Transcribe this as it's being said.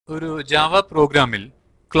ഒരു ജാവ പ്രോഗ്രാമിൽ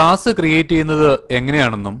class create ചെയ്യുന്നത്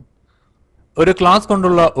എങ്ങനെയാണെന്നും ഒരു ക്ലാസ്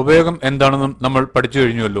കൊണ്ടുള്ള ഉപയോഗം എന്താണെന്നും നമ്മൾ പഠിച്ചു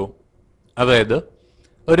കഴിഞ്ഞുവല്ലോ. അതായത്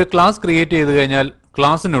ഒരു ക്ലാസ് ക്രിയേറ്റ് ചെയ്ത് കഴിഞ്ഞാൽ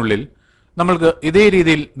ക്ലാസ്സിനുള്ളിൽ നമ്മൾക്ക് ഇതേ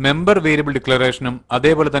രീതിയിൽ മെമ്പർ വേരിയബിൾ ഡിക്ലറേഷനും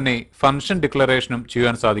അതേപോലെ തന്നെ ഫംഗ്ഷൻ ഡിക്ലറേഷനും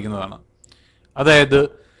ചെയ്യാൻ സാധിക്കുന്നതാണ്. അതായത്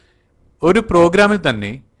ഒരു പ്രോഗ്രാമിൽ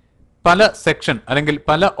തന്നെ പല സെക്ഷൻ അല്ലെങ്കിൽ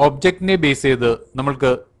പല ഒബ്ജക്റ്റിനെ ബേസ് ചെയ്ത്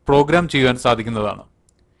നമ്മൾക്ക് പ്രോഗ്രാം ചെയ്യാൻ സാധിക്കുന്നതാണ്.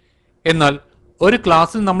 എന്നാൽ ഒരു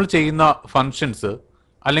ക്ലാസ്സിൽ നമ്മൾ ചെയ്യുന്ന ഫങ്ഷൻസ്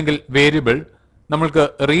അല്ലെങ്കിൽ വേരിയബിൾ നമ്മൾക്ക്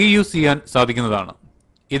റീയൂസ് ചെയ്യാൻ സാധിക്കുന്നതാണ്.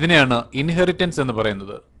 ഇതിനെയാണ് ഇൻഹെറിറ്റൻസ് എന്ന്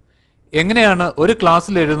പറയുന്നത്. എങ്ങനെയാണ് ഒരു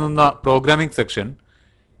ക്ലാസ്സിൽ എഴുതുന്ന പ്രോഗ്രാമിംഗ് സെക്ഷൻ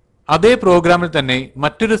അതേ പ്രോഗ്രാമിൽ തന്നെ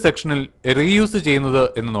മറ്റൊരു സെക്ഷനിൽ റീയൂസ് ചെയ്യുന്നത്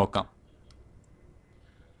എന്ന് നോക്കാം.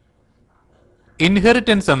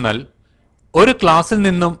 ഇൻഹെറിറ്റൻസ് എന്നാൽ ഒരു ക്ലാസ്സിൽ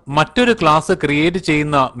നിന്നും മറ്റൊരു ക്ലാസ് ക്രിയേറ്റ്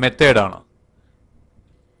ചെയ്യുന്ന മെത്തേഡാണ്.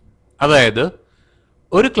 അതായത്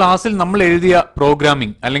ഒരു ക്ലാസ്സിൽ നമ്മൾ എഴുതിയ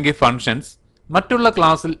പ്രോഗ്രാമിംഗ് അല്ലെങ്കിൽ ഫങ്ഷൻസ് മറ്റുള്ള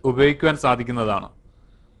ക്ലാസ്സിൽ ഉപയോഗിക്കുവാൻ സാധിക്കുന്നതാണ്.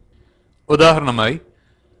 ഉദാഹരണമായി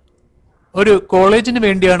ഒരു കോളേജിന്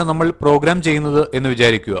വേണ്ടിയാണ് നമ്മൾ പ്രോഗ്രാം ചെയ്യുന്നത് എന്ന്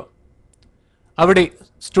വിചാരിക്കുക. അവിടെ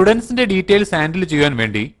സ്റ്റുഡൻസിന്റെ ഡീറ്റെയിൽസ് ഹാൻഡിൽ ചെയ്യാൻ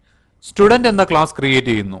വേണ്ടി സ്റ്റുഡന്റ് എന്ന ക്ലാസ്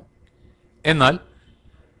ക്രിയേറ്റ് ചെയ്യുന്നു. എന്നാൽ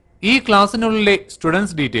ഈ ക്ലാസ്സിനുള്ളിലെ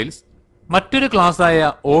സ്റ്റുഡൻസ് ഡീറ്റെയിൽസ് മറ്റൊരു ക്ലാസ്സായ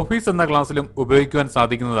ഓഫീസ് എന്ന ക്ലാസ്സിലും ഉപയോഗിക്കുവാൻ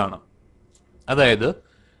സാധിക്കുന്നതാണ്. അതായത്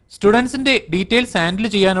സ്റ്റുഡൻസിന്റെ ഡീറ്റെയിൽസ് ഹാൻഡിൽ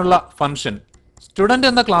ചെയ്യാനുള്ള ഫംഗ്ഷൻ സ്റ്റുഡന്റ്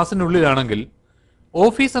എന്ന ക്ലാസ്സിനുള്ളിലാണെങ്കിൽ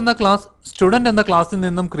ഓഫീസ് എന്ന ക്ലാസ് സ്റ്റുഡന്റ് എന്ന ക്ലാസ്സിൽ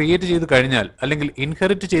നിന്നും ക്രിയേറ്റ് ചെയ്ത് കഴിഞ്ഞാൽ അല്ലെങ്കിൽ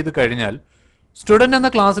ഇൻഹെറിറ്റ് ചെയ്ത് കഴിഞ്ഞാൽ സ്റ്റുഡന്റ് എന്ന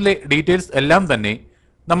ക്ലാസ്സിലെ ഡീറ്റെയിൽസ് എല്ലാം തന്നെ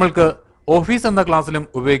നമ്മൾക്ക് ഓഫീസ് എന്ന ക്ലാസ്സിലും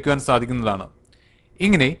ഉപയോഗിക്കുവാൻ സാധിക്കുന്നതാണ്.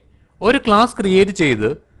 ഇങ്ങനെ ഒരു ക്ലാസ് ക്രിയേറ്റ് ചെയ്ത്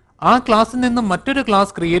ആ ക്ലാസ്സിൽ നിന്നും മറ്റൊരു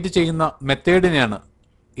ക്ലാസ് ക്രിയേറ്റ് ചെയ്യുന്ന മെത്തേഡിനെയാണ്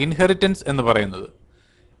ഇൻഹെറിറ്റൻസ് എന്ന് പറയുന്നത്.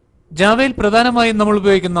 ജാവയിൽ പ്രധാനമായും നമ്മൾ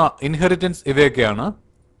ഉപയോഗിക്കുന്ന ഇൻഹെറിറ്റൻസ് ഇവയൊക്കെയാണ്.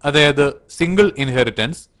 അതായത് single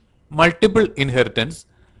inheritance, multiple inheritance,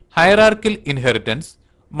 ഹൈറാർക്കിൽ inheritance,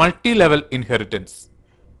 multi level inheritance.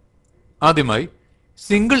 ആദ്യമായി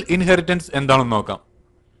സിംഗിൾ ഇൻഹെറിറ്റൻസ് എന്താണെന്ന് നോക്കാം.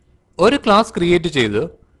 ഒരു ക്ലാസ് ക്രിയേറ്റ് ചെയ്ത്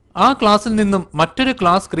ആ ക്ലാസ്സിൽ നിന്നും മറ്റൊരു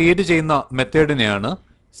ക്ലാസ് ക്രിയേറ്റ് ചെയ്യുന്ന മെത്തേഡിനെയാണ്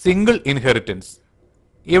സിംഗിൾ ഇൻഹെറിറ്റൻസ്.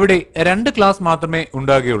 ഇവിടെ രണ്ട് ക്ലാസ് മാത്രമേ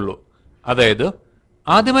ഉണ്ടാകുകയുള്ളൂ. അതായത്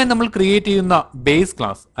ആദ്യമായി നമ്മൾ ക്രിയേറ്റ് ചെയ്യുന്ന ബേസ്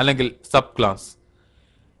ക്ലാസ് അല്ലെങ്കിൽ സബ് ക്ലാസ്,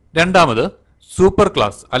 രണ്ടാമത് സൂപ്പർ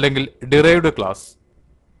ക്ലാസ് അല്ലെങ്കിൽ ഡിറൈവ്ഡ് ക്ലാസ്.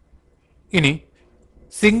 ഇനി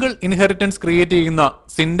സിംഗിൾ ഇൻഹെറിറ്റൻസ് ക്രിയേറ്റ് ചെയ്യുന്ന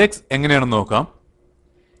സിൻഡെക്സ് എങ്ങനെയാണെന്ന് നോക്കാം.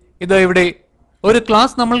 ഇതാ ഇവിടെ ഒരു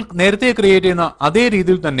ക്ലാസ് നമ്മൾ നേരത്തെ ക്രിയേറ്റ് ചെയ്യുന്ന അതേ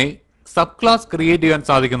രീതിയിൽ തന്നെ സബ് ക്ലാസ് ക്രിയേറ്റ് ചെയ്യാൻ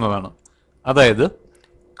സാധിക്കുന്നതാണ്. അതായത്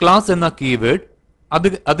ക്ലാസ് എന്ന കീവേഡ്,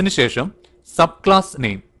 അതിനുശേഷം സബ് ക്ലാസ്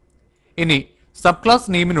നെയിം. ഇനി സബ്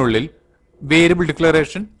ക്ലാസ് നെയിമിനുള്ളിൽ വേരിയബിൾ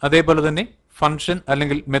ഡിക്ലറേഷൻ, അതേപോലെ തന്നെ ഫംഗ്ഷൻ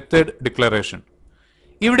അല്ലെങ്കിൽ മെത്തേഡ് ഡിക്ലറേഷൻ.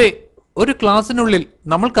 ഇവിടെ ഒരു ക്ലാസ്സിനുള്ളിൽ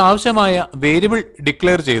നമ്മൾക്ക് ആവശ്യമായ വേരിയബിൾ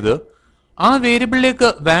ഡിക്ലെയർ ചെയ്ത് ആ വേരിയബിളിലേക്ക്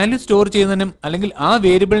വാല്യൂ സ്റ്റോർ ചെയ്യുന്നതിനും അല്ലെങ്കിൽ ആ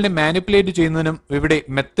വേരിയബിളിനെ മാനിപ്പുലേറ്റ് ചെയ്യുന്നതിനും ഇവിടെ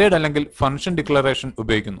മെത്തേഡ് അല്ലെങ്കിൽ ഫംഗ്ഷൻ ഡിക്ലറേഷൻ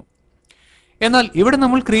ഉപയോഗിക്കുന്നു. എന്നാൽ ഇവിടെ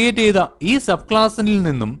നമ്മൾ ക്രിയേറ്റ് ചെയ്ത ഈ സബ് ക്ലാസ്സിൽ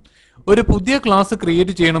നിന്നും ഒരു പുതിയ ക്ലാസ്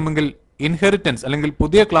ക്രിയേറ്റ് ചെയ്യണമെങ്കിൽ ഇൻഹെറിറ്റൻസ് അല്ലെങ്കിൽ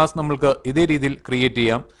പുതിയ ക്ലാസ് നമ്മൾക്ക് ഇതേ രീതിയിൽ ക്രിയേറ്റ്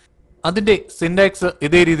ചെയ്യാം. അതിന്റെ സിൻടാക്സ്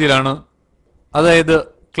ഇതേ രീതിയിലാണ്. അതായത്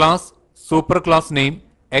class, super class name,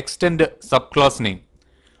 extend sub class name,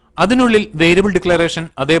 അതിനുള്ളിൽ വേരിയബിൾ ഡിക്ലറേഷൻ,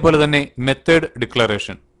 അതേപോലെ തന്നെ മെത്തേഡ്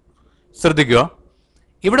ഡിക്ലറേഷൻ. ശ്രദ്ധിക്കുക,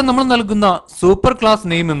 ഇവിടെ നമ്മൾ നൽകുന്ന സൂപ്പർ ക്ലാസ്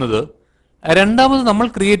നെയിം എന്നത് രണ്ടാമത് നമ്മൾ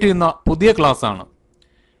ക്രിയേറ്റ് ചെയ്യുന്ന പുതിയ ക്ലാസ് ആണ്.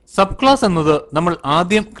 സബ് ക്ലാസ് എന്നത് നമ്മൾ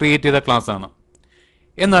ആദ്യം ക്രിയേറ്റ് ചെയ്ത ക്ലാസ് ആണ്.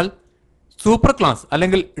 എന്നാൽ സൂപ്പർ ക്ലാസ്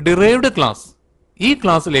അല്ലെങ്കിൽ ഡിറൈവ്ഡ് ക്ലാസ്, ഈ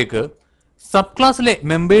ക്ലാസ്സിലേക്ക് സബ് ക്ലാസ്സിലെ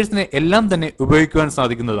മെമ്പേഴ്സിനെ എല്ലാം തന്നെ ഉപയോഗിക്കുവാൻ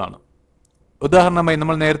സാധിക്കുന്നതാണ്. ഉദാഹരണമായി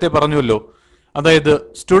നമ്മൾ നേരത്തെ പറഞ്ഞുവല്ലോ, അതായത്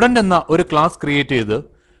സ്റ്റുഡന്റ് എന്ന ഒരു ക്ലാസ് ക്രിയേറ്റ് ചെയ്ത്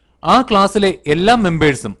ആ ക്ലാസ്സിലെ എല്ലാ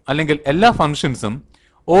മെമ്പേഴ്സും അല്ലെങ്കിൽ എല്ലാ ഫങ്ഷൻസും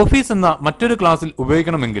ഓഫീസ് എന്ന മറ്റൊരു ക്ലാസ്സിൽ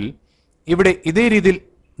ഉപയോഗിക്കണമെങ്കിൽ ഇവിടെ ഇതേ രീതിയിൽ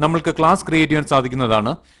നമ്മൾക്ക് ക്ലാസ് ക്രിയേറ്റ് ചെയ്യാൻ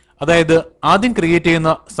സാധിക്കുന്നതാണ്. അതായത് ആദ്യം ക്രിയേറ്റ്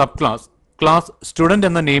ചെയ്യുന്ന സബ് ക്ലാസ് ക്ലാസ് സ്റ്റുഡന്റ്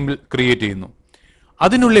എന്ന നെയിമിൽ ക്രിയേറ്റ് ചെയ്യുന്നു.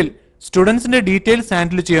 അതിനുള്ളിൽ സ്റ്റുഡൻസിന്റെ ഡീറ്റെയിൽസ്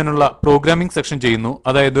ഹാൻഡിൽ ചെയ്യാനുള്ള പ്രോഗ്രാമിംഗ് സെക്ഷൻ ചെയ്യുന്നു.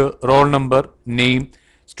 അതായത് roll number, name,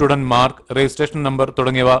 student mark, registration number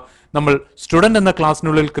തുടങ്ങിയവ നമ്മൾ സ്റ്റുഡന്റ് എന്ന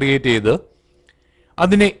ക്ലാസ്സിനുള്ളിൽ ക്രിയേറ്റ് ചെയ്ത്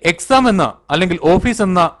അതിനെ എക്സാം എന്ന അല്ലെങ്കിൽ ഓഫീസ്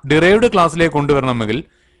എന്ന ഡിറൈവ്ഡ് ക്ലാസ്സിലേക്ക് കൊണ്ടുവരണമെങ്കിൽ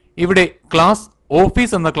ഇവിടെ ക്ലാസ്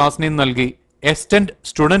ഓഫീസ് എന്ന ക്ലാസ് നെയിം നൽകി എക്സ്റ്റെൻഡ്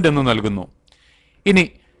സ്റ്റുഡന്റ് എന്ന് നൽകുന്നു. ഇനി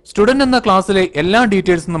സ്റ്റുഡന്റ് എന്ന ക്ലാസ്സിലെ എല്ലാ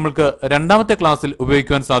ഡീറ്റെയിൽസും നമ്മൾക്ക് രണ്ടാമത്തെ ക്ലാസ്സിൽ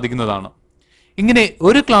ഉപയോഗിക്കുവാൻ സാധിക്കുന്നതാണ്. ഇങ്ങനെ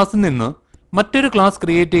ഒരു ക്ലാസ്സിൽ നിന്ന് മറ്റൊരു ക്ലാസ്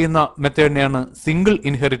ക്രിയേറ്റ് ചെയ്യുന്ന മെത്തേഡിനെയാണ് സിംഗിൾ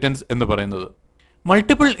ഇൻഹെറിറ്റൻസ് എന്ന് പറയുന്നത്.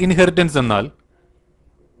 മൾട്ടിപ്പിൾ ഇൻഹെറിറ്റൻസ് എന്നാൽ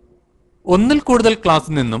ഒന്നിൽ കൂടുതൽ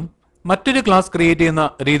ക്ലാസ്സിൽ നിന്നും മറ്റൊരു ക്ലാസ് ക്രിയേറ്റ് ചെയ്യുന്ന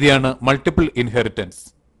രീതിയാണ് മൾട്ടിപ്പിൾ ഇൻഹെറിറ്റൻസ്.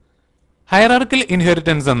 ഹൈറാർക്കിൽ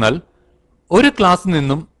ഇൻഹെറിറ്റൻസ് എന്നാൽ ഒരു ക്ലാസ്സിൽ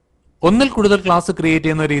നിന്നും ഒന്നിൽ കൂടുതൽ ക്ലാസ് ക്രിയേറ്റ്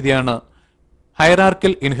ചെയ്യുന്ന രീതിയാണ്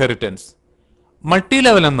ഹൈറാർക്കിൽ ഇൻഹെറിറ്റൻസ്. മൾട്ടി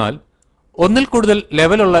ലെവൽ എന്നാൽ ഒന്നിൽ കൂടുതൽ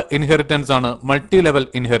ലെവലുള്ള ഇൻഹെറിറ്റൻസ് ആണ് multi level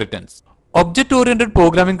inheritance. Object oriented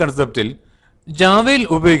programming കൺസെപ്റ്റിൽ ജാവയിൽ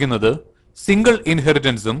ഉപയോഗിക്കുന്നത് സിംഗിൾ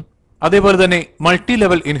ഇൻഹെറിറ്റൻസും അതേപോലെ തന്നെ മൾട്ടി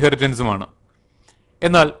ലെവൽ ഇൻഹെറിറ്റൻസുമാണ്.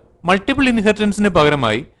 എന്നാൽ മൾട്ടിപ്പിൾ ഇൻഹെറിറ്റൻസിന്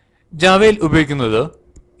പകരമായി ജാവയിൽ ഉപയോഗിക്കുന്നത്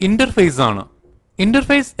ഇന്റർഫേസ് ആണ്.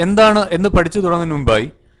 ഇന്റർഫേസ് എന്താണ് എന്ന് പഠിച്ചു തുടങ്ങുന്നതിന് മുമ്പായി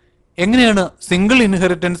എങ്ങനെയാണ് സിംഗിൾ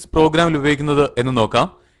ഇൻഹെറിറ്റൻസ് പ്രോഗ്രാമിൽ ഉപയോഗിക്കുന്നത് എന്ന് നോക്കാം.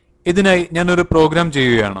 ഇതിനായി ഞാനൊരു പ്രോഗ്രാം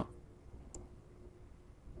ചെയ്യുകയാണ്.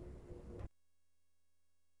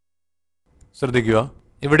 ശ്രദ്ധിക്കുക,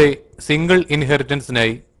 ഇവിടെ സിംഗിൾ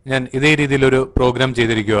ഇൻഹെറിറ്റൻസിനായി ഞാൻ ഇതേ രീതിയിൽ ഒരു പ്രോഗ്രാം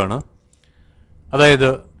ചെയ്തിരിക്കുകയാണ്. അതായത്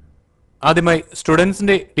ആദ്യമായി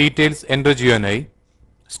സ്റ്റുഡൻസിന്റെ ഡീറ്റെയിൽസ് എൻ്റർ ചെയ്യാനായി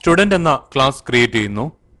സ്റ്റുഡൻറ് എന്ന ക്ലാസ് ക്രിയേറ്റ് ചെയ്യുന്നു.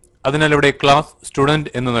 അതിനാൽ ഇവിടെ ക്ലാസ്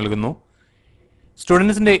സ്റ്റുഡൻറ് എന്ന് നൽകുന്നു.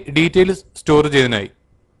 സ്റ്റുഡൻസിന്റെ ഡീറ്റെയിൽസ് സ്റ്റോർ ചെയ്തതിനായി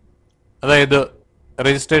അതായത്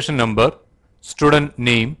registration number, student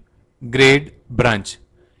name, grade, branch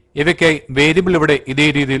ഇവയ്ക്കായി variable ഇവിടെ ഇതേ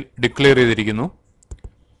രീതിയിൽ ഡിക്ലെയർ ചെയ്തിരിക്കുന്നു.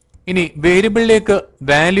 ഇനി വേരിയബിളിലേക്ക്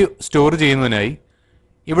വാല്യൂ സ്റ്റോർ ചെയ്യുന്നതിനായി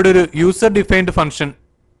ഇവിടെ ഒരു യൂസർ ഡിഫൈൻഡ് ഫംഗ്ഷൻ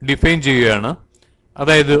ഡിഫൈൻ ചെയ്യുകയാണ്.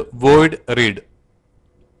 അതായത് വോയിഡ് റീഡ്.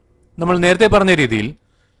 നമ്മൾ നേരത്തെ പറഞ്ഞ രീതിയിൽ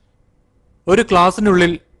ഒരു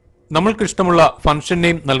ക്ലാസ്സിനുള്ളിൽ നമ്മൾക്ക് ഇഷ്ടമുള്ള ഫംഗ്ഷൻ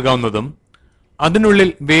നെയിം നൽകാവുന്നതും അതിനുള്ളിൽ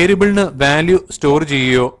വേരിയബിളിന് വാല്യൂ സ്റ്റോർ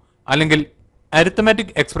ചെയ്യുകയോ അല്ലെങ്കിൽ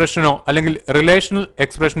അരിത്തമാറ്റിക് എക്സ്പ്രഷനോ അല്ലെങ്കിൽ റിലേഷണൽ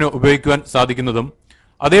എക്സ്പ്രഷനോ ഉപയോഗിക്കുവാൻ സാധിക്കുന്നതും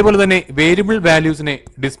അതേപോലെ തന്നെ വേരിയബിൾ വാല്യൂസിനെ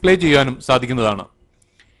ഡിസ്പ്ലേ ചെയ്യാനും സാധിക്കുന്നതാണ്.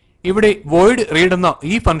 ഇവിടെ വോയിഡ് റീഡ് എന്ന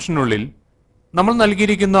ഈ ഫംഗ്ഷനുള്ളിൽ നമ്മൾ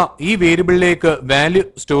നൽകിയിരിക്കുന്ന ഈ വേരിയബിളിലേക്ക് വാല്യൂ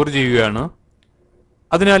സ്റ്റോർ ചെയ്യുകയാണ്.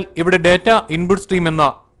 അതിനാൽ ഇവിടെ ഡാറ്റ ഇൻപുട്ട് സ്ട്രീം എന്ന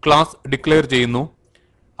ക്ലാസ് ഡിക്ലെയർ ചെയ്യുന്നു.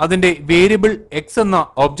 അതിന്റെ വേരിയബിൾ എക്സ് എന്ന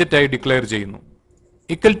ഓബ്ജക്റ്റായി ഡിക്ലെയർ ചെയ്യുന്നു.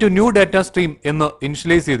 Equal to new data stream എന്ന്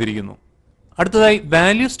ഇനിഷ്യലൈസ് ചെയ്തിരിക്കുന്നു. അടുത്തതായി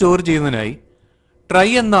വാല്യൂ സ്റ്റോർ ചെയ്യുന്നതിനായി ട്രൈ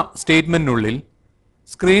എന്ന സ്റ്റേറ്റ്മെന്റിനുള്ളിൽ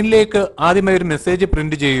സ്ക്രീനിലേക്ക് ആദ്യമായി ഒരു മെസ്സേജ്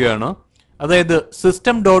പ്രിന്റ് ചെയ്യുകയാണ്. അതായത്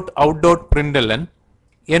system dot out dot പ്രിന്റ്എൽഎൻ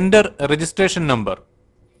enter registration number.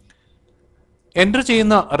 Enter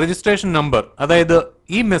ചെയ്യുന്ന രജിസ്ട്രേഷൻ നമ്പർ അതായത്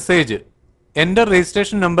ഈ മെസ്സേജ് എൻ്റർ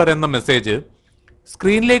രജിസ്ട്രേഷൻ നമ്പർ എന്ന മെസ്സേജ്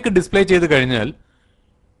സ്ക്രീനിലേക്ക് ഡിസ്പ്ലേ ചെയ്ത് കഴിഞ്ഞാൽ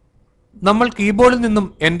നമ്മൾ കീബോർഡിൽ നിന്നും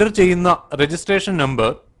എൻ്റർ ചെയ്യുന്ന registration number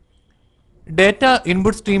data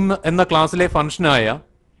input stream എന്ന ക്ലാസ്സിലെ ഫംഗ്ഷനായ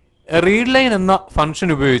റീഡ് ലൈൻ എന്ന ഫംഗ്ഷൻ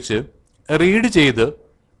ഉപയോഗിച്ച് റീഡ് ചെയ്ത്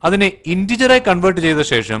അതിനെ ഇൻറ്റിജറായി കൺവേർട്ട് ചെയ്ത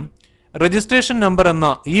ശേഷം രജിസ്ട്രേഷൻ നമ്പർ എന്ന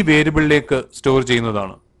ഈ വേരിയബിളിലേക്ക് സ്റ്റോർ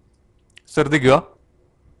ചെയ്യുന്നതാണ്. ശ്രദ്ധിക്കുക,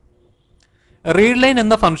 റീഡ് ലൈൻ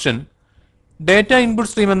എന്ന ഫംഗ്ഷൻ ഡാറ്റ ഇൻപുട്ട്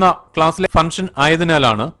സ്ട്രീം എന്ന ക്ലാസ്സിലെ ഫംഗ്ഷൻ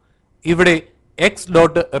ആയതിനാലാണ് ഇവിടെ എക്സ്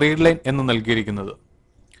ഡോട്ട് റീഡ് ലൈൻ എന്ന് നൽകിയിരിക്കുന്നത്.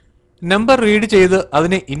 നമ്പർ റീഡ് ചെയ്ത്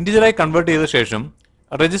അതിനെ ഇൻറ്റിജറായി കൺവേർട്ട് ചെയ്ത ശേഷം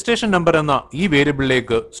രജിസ്ട്രേഷൻ നമ്പർ എന്ന ഈ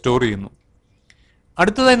വേരിയബിളിലേക്ക് സ്റ്റോർ ചെയ്യുന്നു.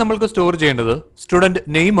 അടുത്തതായി നമ്മൾക്ക് സ്റ്റോർ ചെയ്യേണ്ടത് സ്റ്റുഡൻറ്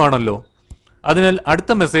നെയിം ആണല്ലോ. അതിനാൽ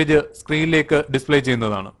അടുത്ത മെസ്സേജ് സ്ക്രീനിലേക്ക് ഡിസ്പ്ലേ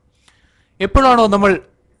ചെയ്യുന്നതാണ്. എപ്പോഴാണോ നമ്മൾ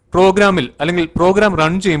പ്രോഗ്രാമിൽ അല്ലെങ്കിൽ പ്രോഗ്രാം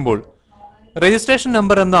റൺ ചെയ്യുമ്പോൾ രജിസ്ട്രേഷൻ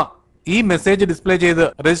നമ്പർ എന്ന ഈ മെസ്സേജ് ഡിസ്പ്ലേ ചെയ്ത്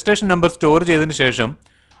രജിസ്ട്രേഷൻ നമ്പർ സ്റ്റോർ ചെയ്തതിനു ശേഷം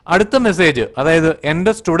അടുത്ത മെസ്സേജ് അതായത്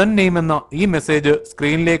എൻ്റെ സ്റ്റുഡൻറ് നെയിം എന്ന ഈ മെസ്സേജ്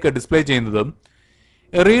സ്ക്രീനിലേക്ക് ഡിസ്പ്ലേ ചെയ്യുന്നതും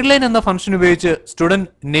റീഡ് ലൈൻ എന്ന ഫംഗ്ഷൻ ഉപയോഗിച്ച് സ്റ്റുഡൻറ്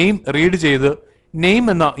നെയിം റീഡ് ചെയ്ത് നെയിം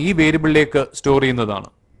എന്ന ഈ വേരിയബിളിലേക്ക് സ്റ്റോർ ചെയ്യുന്നതാണ്.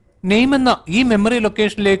 നെയിം എന്ന ഈ മെമ്മറി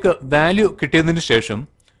ലൊക്കേഷനിലേക്ക് വാല്യൂ കിട്ടിയതിനു ശേഷം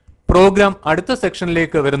പ്രോഗ്രാം അടുത്ത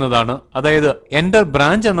സെക്ഷനിലേക്ക് വരുന്നതാണ്. അതായത് എൻ്റർ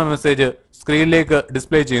ബ്രാഞ്ച് എന്ന മെസ്സേജ് സ്ക്രീനിലേക്ക്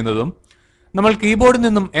ഡിസ്പ്ലേ ചെയ്യുന്നതും നമ്മൾ കീബോർഡിൽ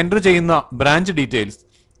നിന്നും എൻ്റർ ചെയ്യുന്ന ബ്രാഞ്ച് ഡീറ്റെയിൽസ്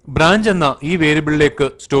ബ്രാഞ്ച് എന്ന ഈ വേരിയബിളിലേക്ക്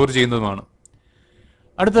സ്റ്റോർ ചെയ്യുന്നതുമാണ്.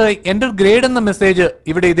 അടുത്തതായി എൻ്റർ ഗ്രേഡ് എന്ന മെസ്സേജ്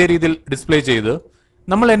ഇവിടെ ഇതേ രീതിയിൽ ഡിസ്പ്ലേ ചെയ്ത്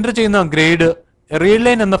നമ്മൾ എൻ്റർ ചെയ്യുന്ന ഗ്രേഡ് റീഡ്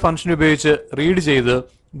ലൈൻ എന്ന ഫംഗ്ഷൻ ഉപയോഗിച്ച് റീഡ് ചെയ്ത്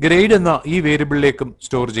ഗ്രേഡ് എന്ന ഈ വേരിയബിളിലേക്കും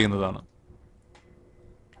സ്റ്റോർ ചെയ്യുന്നതാണ്.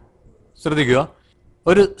 ശ്രദ്ധിക്കുക,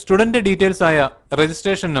 ഒരു സ്റ്റുഡന്റ് ഡീറ്റെയിൽസ് ആയ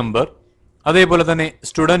രജിസ്ട്രേഷൻ നമ്പർ അതേപോലെ തന്നെ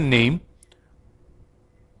സ്റ്റുഡന്റ് നെയിം,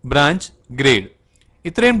 ബ്രാഞ്ച്, ഗ്രേഡ്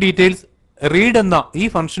ഇത്രയും ഡീറ്റെയിൽസ് റീഡ് എന്ന ഈ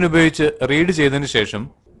ഫംഗ്ഷൻ ഉപയോഗിച്ച് റീഡ് ചെയ്തതിനു ശേഷം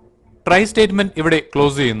ട്രൈ സ്റ്റേറ്റ്മെന്റ് ഇവിടെ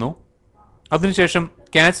ക്ലോസ് ചെയ്യുന്നു. അതിനുശേഷം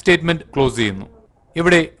ക്യാച്ച് സ്റ്റേറ്റ്മെന്റ് ക്ലോസ് ചെയ്യുന്നു.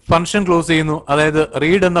 ഇവിടെ ഫംഗ്ഷൻ ക്ലോസ് ചെയ്യുന്നു, അതായത്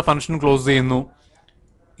റീഡ് എന്ന ഫംഗ്ഷൻ ക്ലോസ് ചെയ്യുന്നു.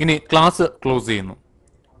 ഇനി ക്ലാസ് ക്ലോസ് ചെയ്യുന്നു.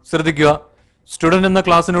 ശ്രദ്ധിക്കുക, സ്റ്റുഡന്റ് എന്ന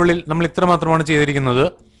ക്ലാസ്സിനുള്ളിൽ നമ്മൾ ഇത്ര മാത്രമാണ് ചെയ്തിരിക്കുന്നത്.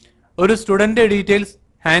 ഒരു സ്റ്റുഡന്റ് ഡീറ്റെയിൽസ്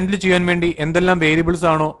ഹാൻഡിൽ ചെയ്യാൻ വേണ്ടി എന്തെല്ലാം വേരിയബിൾസ്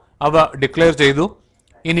ആണോ അവ ഡിക്ലെയർ ചെയ്തു.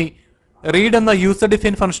 ഇനി റീഡ് എന്ന യൂസർ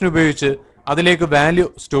ഡിഫൈൻ ഫംഗ്ഷൻ ഉപയോഗിച്ച് അതിലേക്ക് വാല്യൂ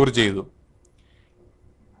സ്റ്റോർ ചെയ്തു.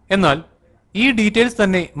 എന്നാൽ ഈ ഡീറ്റെയിൽസ്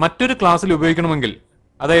തന്നെ മറ്റൊരു ക്ലാസ്സിൽ ഉപയോഗിക്കണമെങ്കിൽ,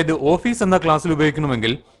 അതായത് ഓഫീസ് എന്ന ക്ലാസ്സിൽ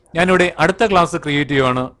ഉപയോഗിക്കണമെങ്കിൽ ഞാനിവിടെ അടുത്ത ക്ലാസ് ക്രിയേറ്റ്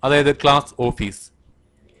ചെയ്യുകയാണ്, അതായത് ക്ലാസ് ഓഫീസ്.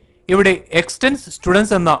 ഇവിടെ എക്സ്റ്റെൻസ്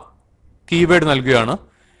സ്റ്റുഡൻസ് എന്ന കീവേഡ് നൽകുകയാണ്.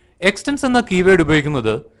 എക്സ്റ്റെൻസ് എന്ന കീവേഡ്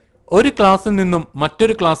ഉപയോഗിക്കുന്നത് ഒരു ക്ലാസ്സിൽ നിന്നും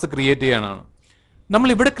മറ്റൊരു ക്ലാസ് ക്രിയേറ്റ് ചെയ്യാനാണ്. നമ്മൾ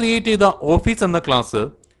ഇവിടെ ക്രിയേറ്റ് ചെയ്ത ഓഫീസ് എന്ന ക്ലാസ്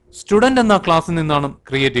സ്റ്റുഡന്റ് എന്ന ക്ലാസ്സിൽ നിന്നാണ്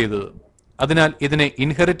ക്രിയേറ്റ് ചെയ്തത്. അതിനാൽ ഇതിനെ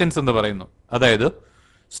ഇൻഹെറിറ്റൻസ് എന്ന് പറയുന്നു. അതായത്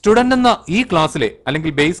സ്റ്റുഡന്റ് എന്ന ഈ ക്ലാസ്സിലെ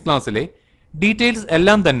അല്ലെങ്കിൽ ബേസ് ക്ലാസ്സിലെ ഡീറ്റെയിൽസ്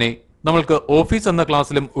എല്ലാം തന്നെ നമ്മൾക്ക് ഓഫീസ് എന്ന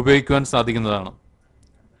ക്ലാസ്സിലും ഉപയോഗിക്കുവാൻ സാധിക്കുന്നതാണ്.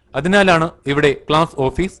 അതിനാലാണ് ഇവിടെ ക്ലാസ്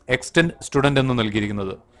ഓഫീസ് എക്സ്റ്റെൻഡ് സ്റ്റുഡന്റ് എന്ന്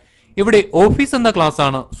നൽകിയിരിക്കുന്നത്. ഇവിടെ ഓഫീസ് എന്ന ക്ലാസ്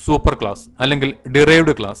ആണ് സൂപ്പർ ക്ലാസ് അല്ലെങ്കിൽ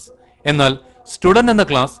ഡിറൈവ്ഡ് ക്ലാസ്. എന്നാൽ സ്റ്റുഡന്റ് എന്ന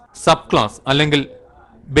ക്ലാസ് സബ് ക്ലാസ് അല്ലെങ്കിൽ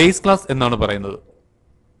ബേസ് ക്ലാസ് എന്നാണ് പറയുന്നത്.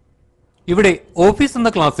 ഇവിടെ ഓഫീസ് എന്ന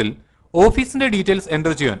ക്ലാസ്സിൽ ഓഫീസിന്റെ ഡീറ്റെയിൽസ്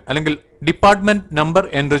എൻ്റർ ചെയ്യാൻ അല്ലെങ്കിൽ ഡിപ്പാർട്ട്മെന്റ് നമ്പർ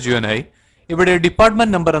എൻ്റർ ചെയ്യാനായി ഇവിടെ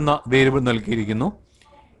ഡിപ്പാർട്ട്മെന്റ് നമ്പർ എന്ന വേരിയബിൾ നൽകിയിരിക്കുന്നു.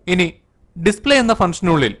 ഇനി ഡിസ്പ്ലേ എന്ന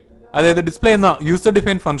ഫംഗ്ഷനുള്ളിൽ, അതായത് ഡിസ്പ്ലേ എന്ന യൂസർ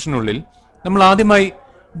ഡിഫൈൻ ഫംഗ്ഷനുള്ളിൽ നമ്മൾ ആദ്യമായി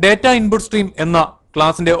ഡാറ്റ ഇൻപുട്ട് സ്ട്രീം എന്ന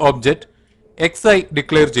ക്ലാസിന്റെ ഓബ്ജക്റ്റ് എക്സ് ആയി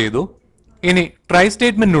ഡിക്ലെയർ ചെയ്തു. ഇനി ട്രൈ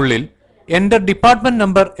സ്റ്റേറ്റ്മെന്റിനുള്ളിൽ എൻ്റർ ഡിപ്പാർട്ട്മെന്റ്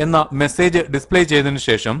നമ്പർ എന്ന മെസ്സേജ് ഡിസ്പ്ലേ ചെയ്തതിനു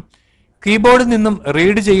ശേഷം കീബോർഡിൽ നിന്നും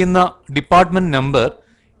റീഡ് ചെയ്യുന്ന ഡിപ്പാർട്ട്മെന്റ് നമ്പർ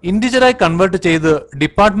ഇന്റിജറായി കൺവേർട്ട് ചെയ്ത്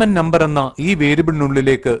ഡിപ്പാർട്ട്മെന്റ് നമ്പർ എന്ന ഈ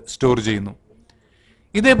വേരിയബിളിനുള്ളിലേക്ക് സ്റ്റോർ ചെയ്യുന്നു.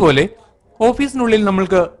 ഇതേപോലെ ഓഫീസിനുള്ളിൽ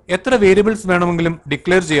നമ്മൾക്ക് എത്ര വേരിയബിൾസ് വേണമെങ്കിലും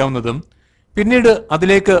ഡിക്ലെയർ ചെയ്യാവുന്നതും പിന്നീട്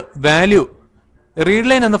അതിലേക്ക് വാല്യൂ റീഡ്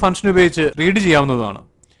ലൈൻ എന്ന ഫംഗ്ഷൻ ഉപയോഗിച്ച് റീഡ് ചെയ്യാവുന്നതുമാണ്.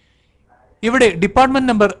 ഇവിടെ ഡിപ്പാർട്ട്മെന്റ്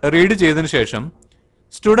നമ്പർ റീഡ് ചെയ്തതിനു ശേഷം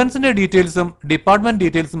സ്റ്റുഡൻസിന്റെ ഡീറ്റെയിൽസും ഡിപ്പാർട്ട്മെന്റ്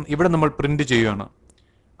ഡീറ്റെയിൽസും ഇവിടെ നമ്മൾ പ്രിന്റ് ചെയ്യുകയാണ്.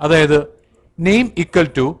 അതായത് name equal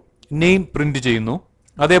to name print ചെയ്യുന്നു.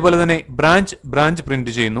 അതേപോലെ തന്നെ ബ്രാഞ്ച്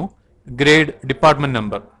പ്രിന്റ് ചെയ്യുന്നു. Grade department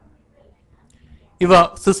number. ഇവ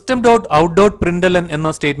സിസ്റ്റം ഡോട്ട് ഔട്ട് ഡോട്ട് പ്രിന്റ്എൽഎൻ എന്ന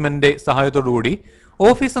സ്റ്റേറ്റ്മെന്റിന്റെ സഹായത്തോടുകൂടി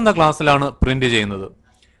ഓഫീസ് എന്ന ക്ലാസ്സിലാണ് പ്രിന്റ് ചെയ്യുന്നത്.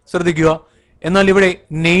 ശ്രദ്ധിക്കുക, എന്നാൽ ഇവിടെ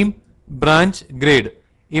നെയിം, ബ്രാഞ്ച്, ഗ്രേഡ്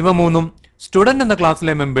ഇവ മൂന്നും സ്റ്റുഡന്റ് എന്ന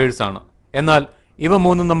ക്ലാസ്സിലെ മെമ്പേഴ്സ് ആണ്. എന്നാൽ ഇവ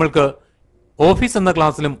മൂന്നും നമ്മൾക്ക് ഓഫീസ് എന്ന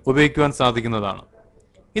ക്ലാസ്സിലും ഉപയോഗിക്കുവാൻ സാധിക്കുന്നതാണ്.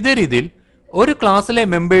 ഇതേ രീതിയിൽ ഒരു ക്ലാസ്സിലെ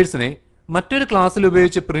മെമ്പേഴ്സിനെ മറ്റൊരു ക്ലാസ്സിൽ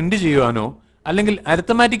ഉപയോഗിച്ച് പ്രിന്റ് ചെയ്യുവാനോ അല്ലെങ്കിൽ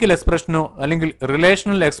അരിത്തമാറ്റിക്കൽ എക്സ്പ്രഷനോ അല്ലെങ്കിൽ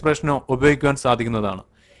റിലേഷണൽ എക്സ്പ്രഷനോ ഉപയോഗിക്കുവാൻ സാധിക്കുന്നതാണ്.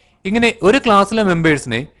 ഇങ്ങനെ ഒരു ക്ലാസ്സിലെ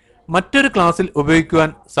മെമ്പേഴ്സിനെ മറ്റൊരു ക്ലാസ്സിൽ ഉപയോഗിക്കുവാൻ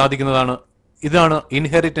സാധിക്കുന്നതാണ്. ഇതാണ്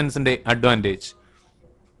ഇൻഹെറിറ്റൻസിന്റെ അഡ്വാൻറ്റേജ്.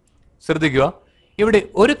 ശ്രദ്ധിക്കുക, ഇവിടെ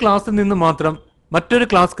ഒരു ക്ലാസ്സിൽ നിന്ന് മാത്രം മറ്റൊരു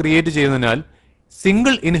ക്ലാസ് ക്രിയേറ്റ് ചെയ്യുന്നതിനാൽ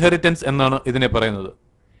സിംഗിൾ ഇൻഹെറിറ്റൻസ് എന്നാണ് ഇതിനെ പറയുന്നത്.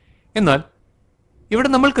 എന്നാൽ ഇവിടെ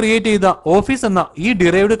നമ്മൾ ക്രിയേറ്റ് ചെയ്ത ഓഫീസ് എന്ന ഈ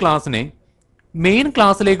ഡിറൈവ്ഡ് ക്ലാസ്സിനെ മെയിൻ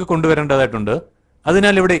ക്ലാസ്സിലേക്ക് കൊണ്ടുവരേണ്ടതായിട്ടുണ്ട്.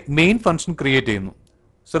 അതിനാൽ ഇവിടെ മെയിൻ ഫംഗ്ഷൻ ക്രിയേറ്റ് ചെയ്യുന്നു.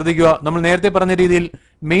 ശ്രദ്ധിക്കുക, നമ്മൾ നേരത്തെ പറഞ്ഞ രീതിയിൽ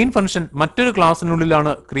മെയിൻ ഫംഗ്ഷൻ മറ്റൊരു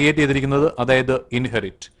ക്ലാസ്സിനുള്ളിലാണ് ക്രിയേറ്റ് ചെയ്തിരിക്കുന്നത്, അതായത്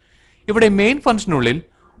ഇൻഹെറിറ്റ്. ഇവിടെ മെയിൻ ഫംഗ്ഷനുള്ളിൽ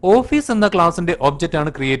ഓഫീസ് എന്ന ക്ലാസിന്റെ ഒബ്ജക്റ്റ് ആണ്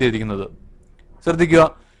ക്രിയേറ്റ് ചെയ്തിരിക്കുന്നത്. ശ്രദ്ധിക്കുക,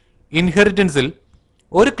 ഇൻഹെറിറ്റൻസിൽ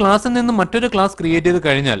ഒരു ക്ലാസ്സിൽ നിന്ന് മറ്റൊരു ക്ലാസ് ക്രിയേറ്റ് ചെയ്ത്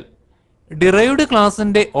കഴിഞ്ഞാൽ ഡിറൈവ്ഡ്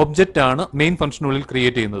ക്ലാസിന്റെ ഒബ്ജക്റ്റ് ആണ് മെയിൻ ഫംഗ്ഷനുള്ളിൽ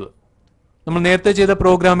ക്രിയേറ്റ് ചെയ്യുന്നത്. നമ്മൾ നേരത്തെ ചെയ്ത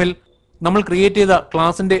പ്രോഗ്രാമിൽ നമ്മൾ ക്രിയേറ്റ് ചെയ്ത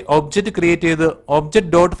ക്ലാസിന്റെ ഒബ്ജക്റ്റ് ക്രിയേറ്റ് ചെയ്ത്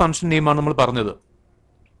ഒബ്ജക്റ്റ് ഡോട്ട് ഫംഗ്ഷൻ നെയിമാണ് നമ്മൾ പറഞ്ഞത്.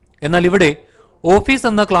 എന്നാൽ ഇവിടെ ഓഫീസ്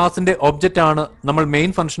എന്ന ക്ലാസിന്റെ ഒബ്ജക്റ്റ് ആണ് നമ്മൾ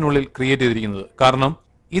മെയിൻ ഫംഗ്ഷനുള്ളിൽ ക്രിയേറ്റ് ചെയ്തിരിക്കുന്നത്. കാരണം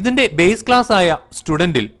ഇതിന്റെ ബേസ് ക്ലാസ് ആയ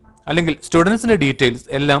സ്റ്റുഡന്റിൽ അല്ലെങ്കിൽ സ്റ്റുഡൻസിന്റെ ഡീറ്റെയിൽസ്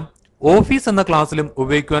എല്ലാം ഓഫീസ് എന്ന ക്ലാസ്സിലും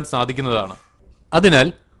ഉപയോഗിക്കുവാൻ സാധിക്കുന്നതാണ്. അതിനാൽ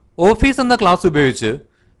ഓഫീസ് എന്ന ക്ലാസ് ഉപയോഗിച്ച്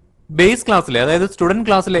ബേസ് ക്ലാസ്സിലെ, അതായത് സ്റ്റുഡന്റ്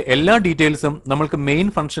ക്ലാസ്സിലെ എല്ലാ ഡീറ്റെയിൽസും നമ്മൾക്ക് മെയിൻ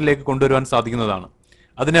ഫംഗ്ഷനിലേക്ക് കൊണ്ടുവരുവാൻ സാധിക്കുന്നതാണ്.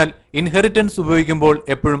 അതിനാൽ ഇൻഹെറിറ്റൻസ് ഉപയോഗിക്കുമ്പോൾ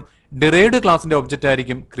എപ്പോഴും ഡിറൈവ്ഡ് ക്ലാസിന്റെ ഒബ്ജക്റ്റ്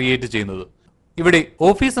ആയിരിക്കും ക്രിയേറ്റ് ചെയ്യുന്നത്. ഇവിടെ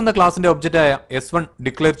ഓഫീസ് എന്ന ക്ലാസിന്റെ ഒബ്ജക്റ്റ് ആയ S1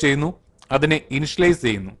 ഡിക്ലെയർ ചെയ്യുന്നു, അതിനെ ഇനിഷ്യലൈസ്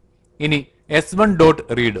ചെയ്യുന്നു. ഇനി S1 ഡോട്ട്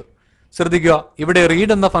റീഡ്. ശ്രദ്ധിക്കുക, ഇവിടെ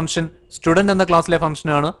റീഡ് എന്ന ഫംഗ്ഷൻ സ്റ്റുഡന്റ് എന്ന ക്ലാസ്സിലെ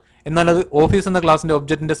ഫംഗ്ഷൻ ആണ്. എന്നാൽ അത് ഓഫീസ് എന്ന ക്ലാസിന്റെ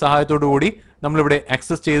ഒബ്ജക്റ്റിന്റെ സഹായത്തോടു കൂടി നമ്മളിവിടെ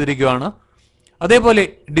ആക്സസ് ചെയ്തിരിക്കുകയാണ്. അതേപോലെ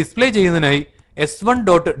ഡിസ്പ്ലേ ചെയ്യുന്നതിനായി S1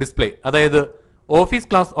 ഡോട്ട് ഡിസ്പ്ലേ, അതായത് office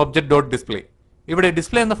class object dot display. ഇവിടെ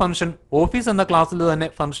ഡിസ്പ്ലേ എന്ന ഫംഗ്ഷൻ ഓഫീസ് എന്ന ക്ലാസ്സിൽ തന്നെ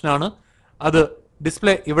ഫംഗ്ഷൻ ആണ്. അത്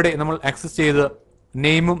ഡിസ്പ്ലേ ഇവിടെ നമ്മൾ ആക്സസ് ചെയ്ത്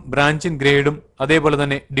നെയിമും ബ്രാഞ്ചും ഗ്രേഡും അതേപോലെ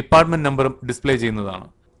തന്നെ ഡിപ്പാർട്ട്മെന്റ് നമ്പറും ഡിസ്പ്ലേ ചെയ്യുന്നതാണ്.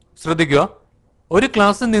 ശ്രദ്ധിക്കുക, ഒരു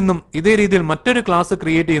ക്ലാസ്സിൽ നിന്നും ഇതേ രീതിയിൽ മറ്റൊരു ക്ലാസ്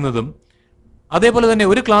ക്രിയേറ്റ് ചെയ്യുന്നതും അതേപോലെ തന്നെ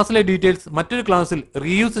ഒരു ക്ലാസ്സിലെ ഡീറ്റെയിൽസ് മറ്റൊരു ക്ലാസ്സിൽ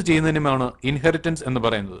റീയൂസ് ചെയ്യുന്നതിനുമാണ് ഇൻഹെറിറ്റൻസ് എന്ന്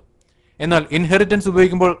പറയുന്നത്. എന്നാൽ ഇൻഹെറിറ്റൻസ്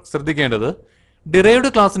ഉപയോഗിക്കുമ്പോൾ ശ്രദ്ധിക്കേണ്ടത് ഡിറൈവ്ഡ്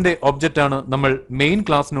ക്ലാസിന്റെ ഒബ്ജക്റ്റ് ആണ് നമ്മൾ മെയിൻ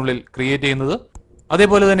ക്ലാസ്സിനുള്ളിൽ ക്രിയേറ്റ് ചെയ്യുന്നത്.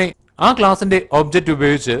 അതേപോലെ തന്നെ ആ ക്ലാസിന്റെ ഒബ്ജക്റ്റ്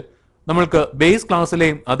ഉപയോഗിച്ച് നമ്മൾക്ക് ബേസ്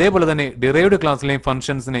ക്ലാസ്സിലെയും അതേപോലെ തന്നെ ഡിറൈവ്ഡ് ക്ലാസ്സിലെയും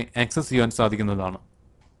ഫംഗ്ഷൻസിനെ ആക്സസ് ചെയ്യാൻ സാധിക്കുന്നതാണ്.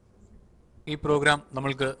 ഈ പ്രോഗ്രാം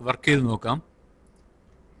നമ്മൾക്ക് വർക്ക് ചെയ്ത് നോക്കാം.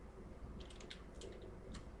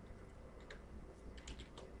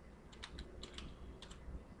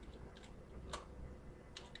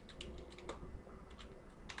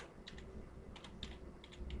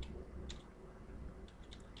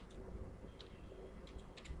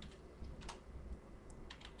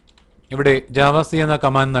 ഇവിടെ ജാവാസി എന്ന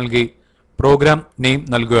കമാൻഡ് നൽകി പ്രോഗ്രാം നെയിം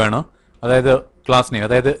നൽകുകയാണ്, അതായത് ക്ലാസ് നെയിം,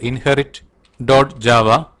 അതായത് ഇൻഹെറിറ്റ് ഡോട്ട് ജാവ.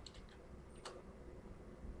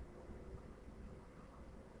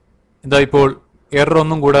 ഇതാ ഇപ്പോൾ എറർ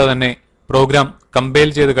ഒന്നും കൂടാതെ തന്നെ പ്രോഗ്രാം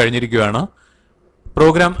കമ്പൈൽ ചെയ്ത് കഴിഞ്ഞിരിക്കുകയാണ്.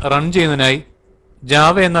 പ്രോഗ്രാം റൺ ചെയ്യുന്നതിനായി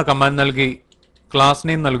ജാവ എന്ന കമാൻഡ് നൽകി ക്ലാസ്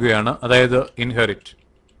നെയിം നൽകുകയാണ്, അതായത് ഇൻഹെറിറ്റ്.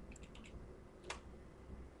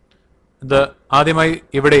 ഇത് ആദ്യമായി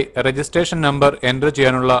ഇവിടെ രജിസ്ട്രേഷൻ നമ്പർ എൻ്റർ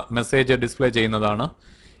ചെയ്യാനുള്ള മെസ്സേജ് ഡിസ്പ്ലേ ചെയ്യുന്നതാണ്.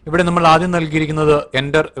 ഇവിടെ നമ്മൾ ആദ്യം നൽകിയിരിക്കുന്നത്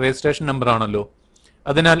എൻ്റർ രജിസ്ട്രേഷൻ നമ്പർ ആണല്ലോ.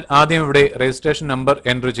 അതിനാൽ ആദ്യം ഇവിടെ രജിസ്ട്രേഷൻ നമ്പർ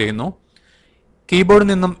എൻ്റർ ചെയ്യുന്നു. കീബോർഡിൽ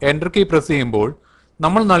നിന്നും എൻ്റർ കീ പ്രസ് ചെയ്യുമ്പോൾ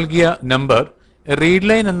നമ്മൾ നൽകിയ നമ്പർ റീഡ്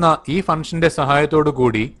ലൈൻ എന്ന ഈ ഫംഗ്ഷന്റെ സഹായത്തോടു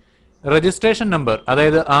കൂടി രജിസ്ട്രേഷൻ നമ്പർ,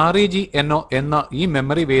 അതായത് REGNO എന്ന ഈ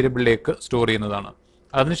മെമ്മറി വേരിയബിളിലേക്ക് സ്റ്റോർ ചെയ്യുന്നതാണ്.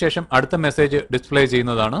 അതിനുശേഷം അടുത്ത മെസ്സേജ് ഡിസ്പ്ലേ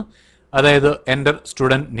ചെയ്യുന്നതാണ്, അതായത് എൻ്റർ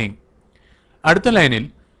സ്റ്റുഡൻറ് നെയിം. അടുത്ത ലൈനിൽ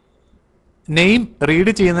നെയിം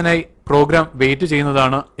റീഡ് ചെയ്യുന്നതിനായി പ്രോഗ്രാം വെയിറ്റ്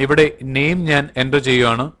ചെയ്യുന്നതാണ്. ഇവിടെ നെയിം ഞാൻ എൻ്റർ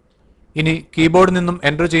ചെയ്യുകയാണ്. ഇനി കീബോർഡിൽ നിന്നും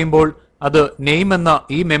എൻ്റർ ചെയ്യുമ്പോൾ അത് നെയിം എന്ന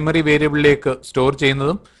ഈ മെമ്മറി വേരിയബിളിലേക്ക് സ്റ്റോർ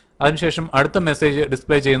ചെയ്യുന്നതും അതിനുശേഷം അടുത്ത മെസ്സേജ്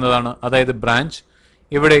ഡിസ്പ്ലേ ചെയ്യുന്നതാണ്, അതായത് ബ്രാഞ്ച്.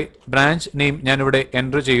 ഇവിടെ ബ്രാഞ്ച് നെയിം ഞാനിവിടെ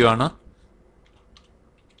എൻ്റർ ചെയ്യുകയാണ്.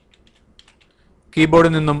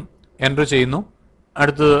 കീബോർഡിൽ നിന്നും എൻ്റർ ചെയ്യുന്നു.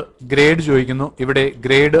 അടുത്തത് ഗ്രേഡ് ചോദിക്കുന്നു. ഇവിടെ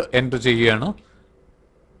ഗ്രേഡ് എൻ്റർ ചെയ്യുകയാണ്.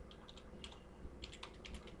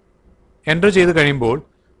 എൻ്റർ ചെയ്ത് കഴിയുമ്പോൾ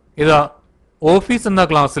ഇതാ ഓഫീസ് എന്ന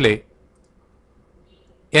ക്ലാസ്സിലെ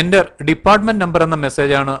എൻ്റർ ഡിപ്പാർട്ട്മെന്റ് നമ്പർ എന്ന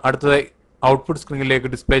മെസ്സേജാണ് അടുത്തതായി ഔട്ട്പുട്ട് സ്ക്രീനിലേക്ക്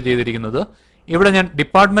ഡിസ്പ്ലേ ചെയ്തിരിക്കുന്നത്. ഇവിടെ ഞാൻ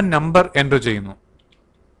ഡിപ്പാർട്ട്മെന്റ് നമ്പർ എൻ്റർ ചെയ്യുന്നു.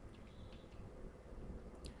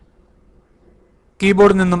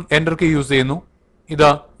 കീബോർഡിൽ നിന്നും എൻ്റർ കീ യൂസ് ചെയ്യുന്നു. ഇതാ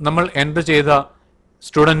നമ്മൾ എൻ്റർ ചെയ്ത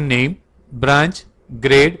student name, branch,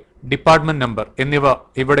 grade, department number എന്നിവ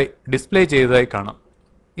ഇവിടെ ഡിസ്പ്ലേ ചെയ്തതായി കാണാം.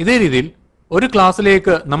 ഇതേ രീതിയിൽ ഒരു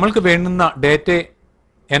ക്ലാസ്സിലേക്ക് നമ്മൾക്ക് വേണ്ടുന്ന ഡേറ്റയെ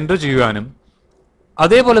എൻ്റർ ചെയ്യുവാനും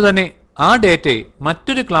അതേപോലെ തന്നെ ആ ഡേറ്റയെ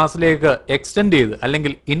മറ്റൊരു ക്ലാസ്സിലേക്ക് എക്സ്റ്റെൻഡ് ചെയ്ത്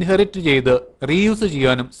അല്ലെങ്കിൽ ഇൻഹെറിറ്റ് ചെയ്ത് റീയൂസ്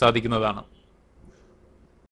ചെയ്യാനും സാധിക്കുന്നതാണ്.